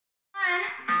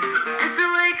It's a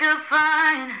wake up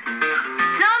fine.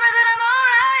 Tell me that I'm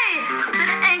alright, that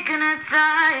it ain't gonna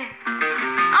die.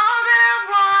 All that I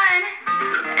want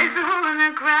is a hole in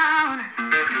the ground.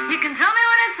 You can tell me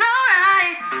when it's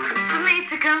alright for me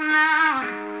to come out.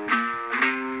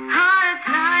 Hard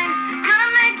times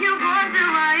gonna make you wonder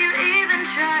why you even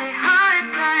try. Hard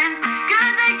times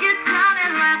gonna take you down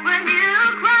and laugh when you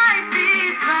cry.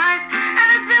 These lives, and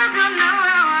I still don't know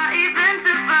how I even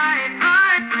survive.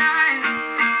 Hard times,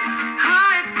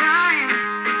 hard times.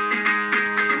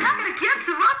 I'm not gonna get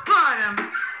to rock bottom.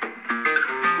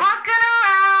 Walking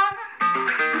around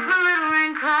with my little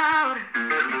rain cloud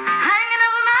hanging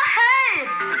over my head,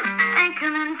 ain't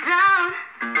coming down.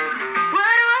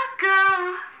 Where do I go?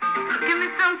 Give me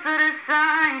some sort of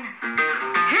sign.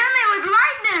 Hit me with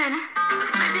lightning,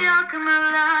 maybe I'll come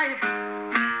alive.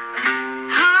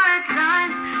 Hard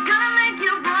times gonna make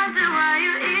you wonder why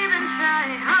you even try.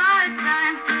 Hard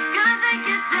times gonna take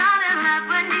you down and laugh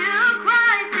when you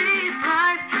cry. These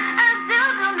lives, and I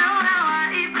still don't know how I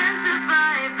even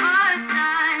survive. Hard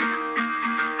times,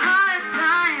 hard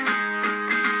times.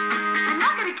 I'm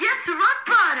not gonna get to rock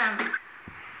bottom.